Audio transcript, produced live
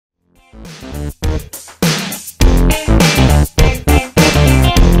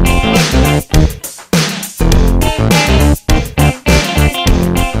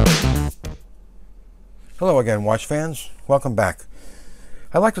again, watch fans. Welcome back.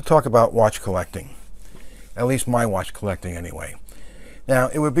 I'd like to talk about watch collecting, at least my watch collecting anyway. Now,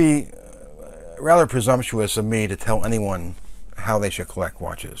 it would be rather presumptuous of me to tell anyone how they should collect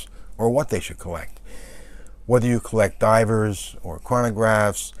watches or what they should collect. Whether you collect divers or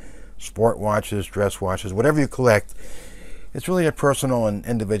chronographs, sport watches, dress watches, whatever you collect, it's really a personal and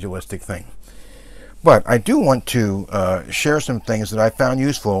individualistic thing. But I do want to share some things that I found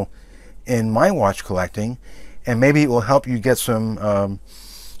useful in my watch collecting, and maybe it will help you get some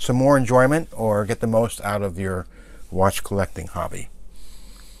more enjoyment or get the most out of your watch collecting hobby.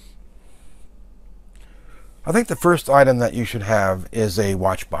 I think the first item that you should have is a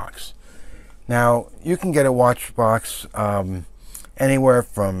watch box. Now, you can get a watch box anywhere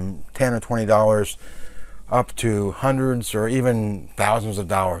from $10 or $20 up to hundreds or even thousands of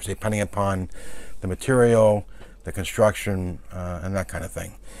dollars, depending upon the material, the construction, and that kind of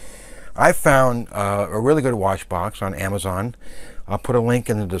thing. I found a really good watch box on Amazon. I'll put a link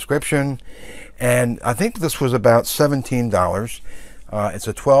in the description, and I think this was about $17. It's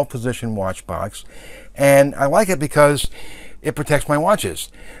a 12-position watch box, and I like it because it protects my watches.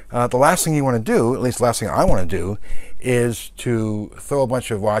 The last thing you want to do, at least the last thing I want to do, is to throw a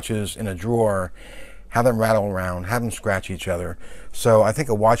bunch of watches in a drawer, have them rattle around, have them scratch each other. So I think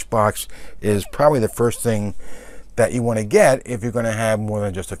a watch box is probably the first thing that you want to get if you're going to have more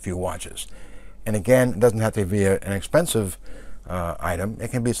than just a few watches. And again, it doesn't have to be an expensive item.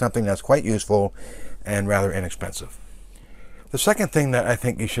 It can be something that's quite useful and rather inexpensive. The second thing that I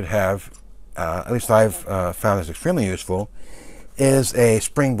think you should have, at least I've found is extremely useful, is a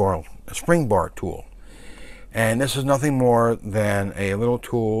spring bar tool. And this is nothing more than a little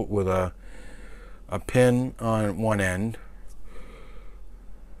tool with a pin on one end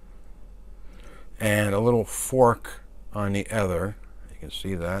and a little fork on the other. You can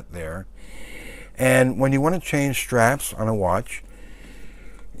see that there. And when you want to change straps on a watch,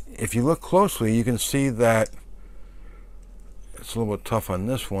 if you look closely, you can see that it's a little bit tough on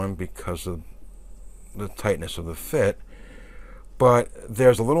this one because of the tightness of the fit. But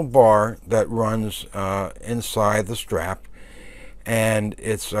there's a little bar that runs inside the strap, and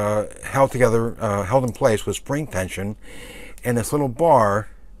it's held in place with spring tension, and this little bar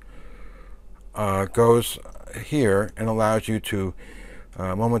goes here and allows you to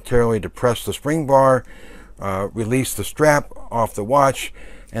momentarily depress the spring bar, release the strap off the watch,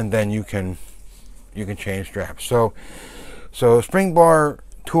 and then you can change straps. So spring bar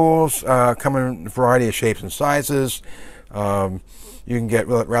tools come in a variety of shapes and sizes. You can get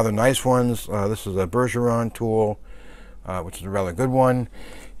rather nice ones. This is a Bergeron tool, which is a rather good one.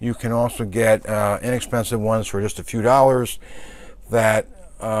 You can also get inexpensive ones for just a few dollars that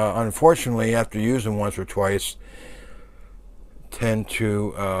unfortunately, after using once or twice, tend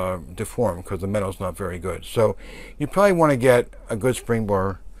to deform because the metal's not very good. So you probably want to get a good spring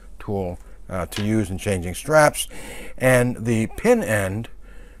bar tool to use in changing straps. And the pin end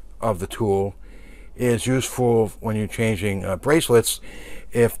of the tool is useful when you're changing bracelets,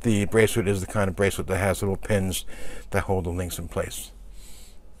 if the bracelet is the kind of bracelet that has little pins that hold the links in place.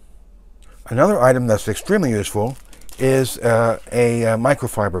 Another item that's extremely useful is a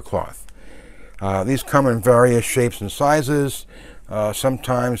microfiber cloth. These come in various shapes and sizes.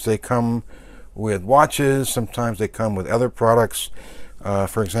 Sometimes they come with watches, sometimes they come with other products.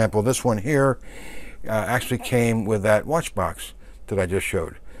 For example, this one here actually came with that watch box that I just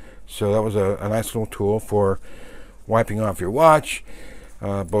showed. So that was a nice little tool for wiping off your watch,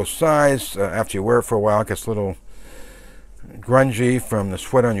 both sides. After you wear it for a while, it gets a little grungy from the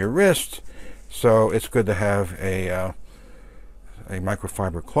sweat on your wrist. So it's good to have a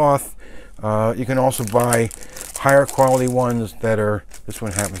microfiber cloth. You can also buy higher quality ones that are, this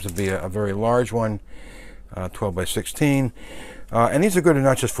one happens to be a very large one, 12 by 16. And these are good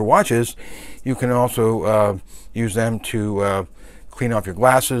not just for watches. You can also use them to clean off your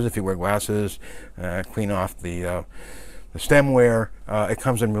glasses if you wear glasses, clean off the stem wear. It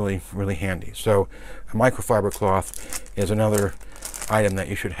comes in really handy. So a microfiber cloth is another item that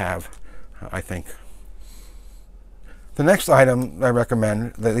you should have, I think. The next item I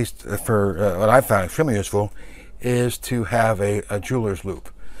recommend, at least for what I found extremely useful, is to have a jeweler's loupe.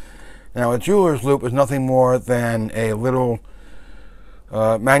 Now, a jeweler's loupe is nothing more than a little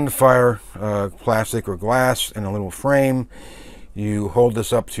magnifier, plastic or glass in a little frame. You hold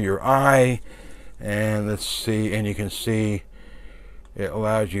this up to your eye, and let's see, and you can see it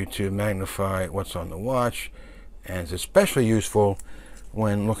allows you to magnify what's on the watch, and it's especially useful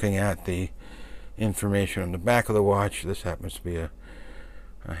when looking at the information on the back of the watch. This happens to be a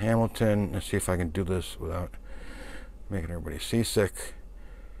Hamilton. Let's see if I can do this without making everybody seasick.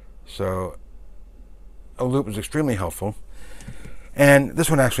 So a loupe is extremely helpful. And this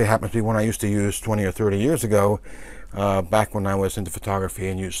one actually happens to be one I used to use 20 or 30 years ago, back when I was into photography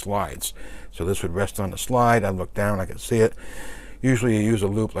and used slides. So this would rest on the slide. I'd look down, I could see it. Usually you use a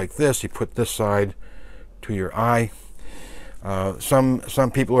loupe like this. You put this side to your eye.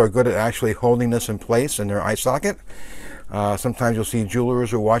 Some people are good at actually holding this in place in their eye socket. Sometimes you'll see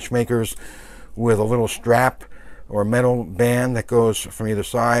jewelers or watchmakers with a little strap or metal band that goes from either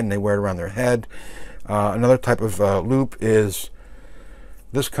side, and they wear it around their head. Another type of loupe is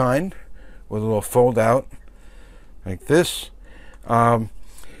this kind, with a little fold out like this.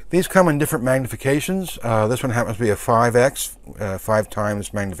 These come in different magnifications. This one happens to be a 5x, 5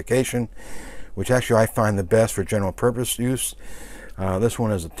 times magnification, which actually I find the best for general purpose use. This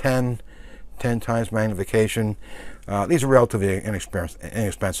one is a 10 times magnification. These are relatively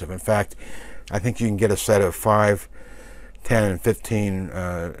inexpensive. In fact, I think you can get a set of 5, 10, and 15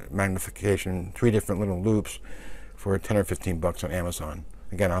 magnification, 3 different little loupes for 10 or 15 bucks on Amazon.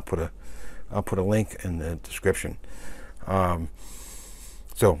 Again, I'll put a link in the description.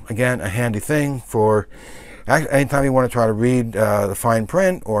 So again, a handy thing for anytime you want to try to read the fine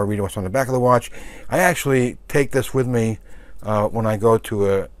print or read what's on the back of the watch. I actually take this with me when I go to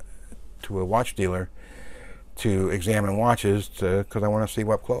a watch dealer to examine watches, because I want to see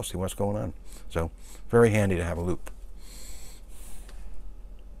up close, see what's going on. So very handy to have a loupe.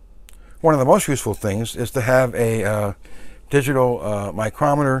 One of the most useful things is to have a digital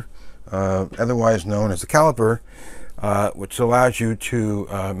micrometer, otherwise known as a caliper, which allows you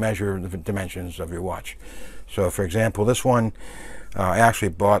to measure the dimensions of your watch. So for example, this one I actually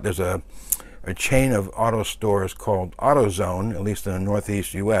bought. There's a chain of auto stores called AutoZone, at least in the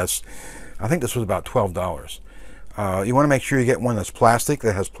Northeast US. I think this was about $12. You want to make sure you get one that's plastic,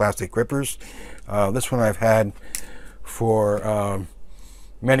 that has plastic grippers. This one I've had for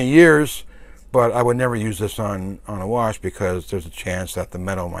many years, but I would never use this on a watch because there's a chance that the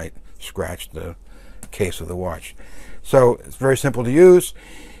metal might scratch the case of the watch. So it's very simple to use.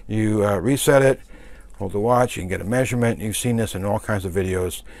 You reset it, hold the watch, you can get a measurement. You've seen this in all kinds of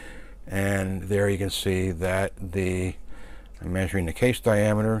videos, and there you can see that I'm measuring the case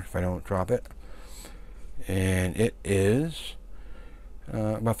diameter, if I don't drop it, and it is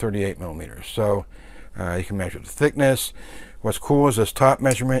about 38 millimeters. So you can measure the thickness. What's cool is this top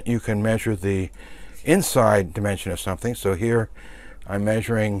measurement, you can measure the inside dimension of something. So here I'm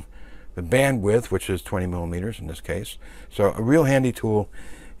measuring the bandwidth, which is 20 millimeters in this case. So a real handy tool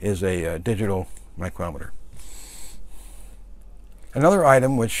is a digital micrometer. Another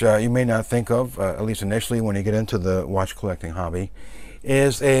item which you may not think of, at least initially when you get into the watch collecting hobby,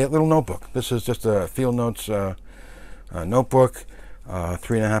 is a little notebook. This is just a field notes notebook,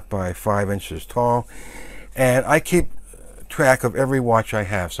 3.5 by 5 inches tall, and I keep track of every watch I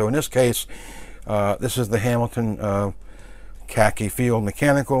have. So in this case, this is the Hamilton khaki field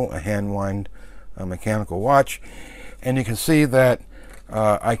mechanical, a hand wind mechanical watch, and you can see that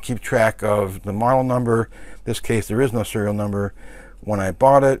I keep track of the model number. In this case, there is no serial number, when I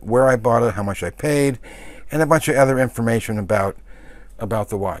bought it, where I bought it, how much I paid, and a bunch of other information about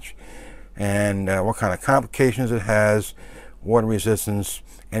the watch, and what kind of complications it has, water resistance,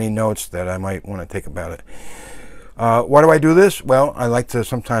 any notes that I might want to take about it. Why do I do this? Well, I like to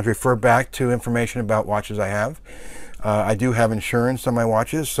sometimes refer back to information about watches I have. I do have insurance on my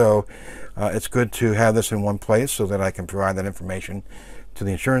watches, so it's good to have this in one place so that I can provide that information to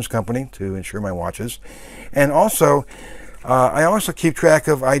the insurance company to insure my watches. And also, I also keep track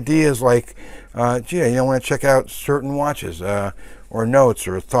of ideas like, gee, you know, want to check out certain watches, or notes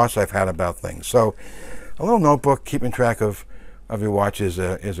or thoughts I've had about things. So a little notebook keeping track of your watches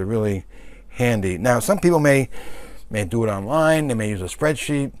is a really handy. Now, some people may do it online, they may use a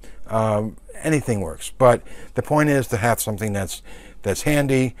spreadsheet, anything works. But the point is to have something that's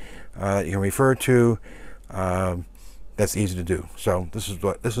handy, you can refer to, that's easy to do. So this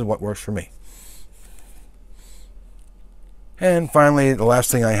is what works for me. And finally, the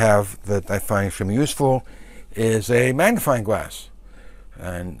last thing I have that I find extremely useful is a magnifying glass.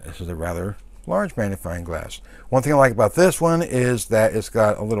 And this is a rather large magnifying glass. One thing I like about this one is that it's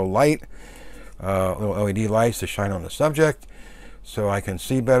got a little light, little LED lights to shine on the subject, so I can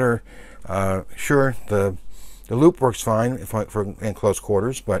see better. Sure, the loupe works fine for in close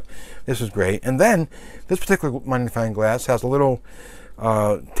quarters, but this is great. And then this particular magnifying glass has a little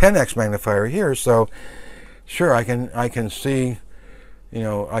 10x magnifier here, so sure, I can see, you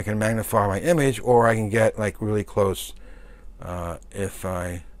know, I can magnify my image, or I can get like really close if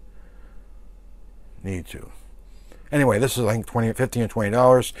I need to. Anyway, this is like $15 or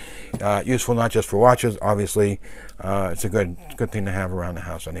 $20. Useful not just for watches, obviously. It's a good thing to have around the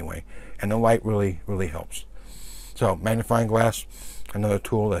house anyway. And the light really helps. So, magnifying glass, another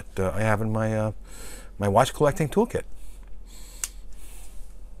tool that I have in my my watch collecting toolkit.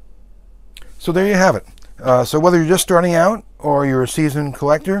 So there you have it. So whether you're just starting out or you're a seasoned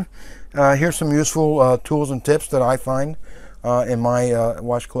collector, here's some useful tools and tips that I find in my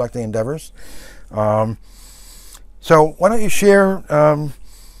watch collecting endeavors. So why don't you share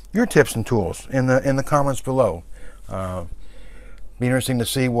your tips and tools in the comments below? Be interesting to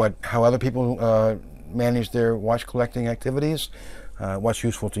see how other people manage their watch collecting activities. What's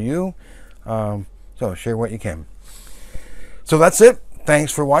useful to you? So share what you can. So that's it.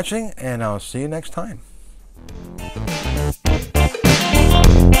 Thanks for watching, and I'll see you next time.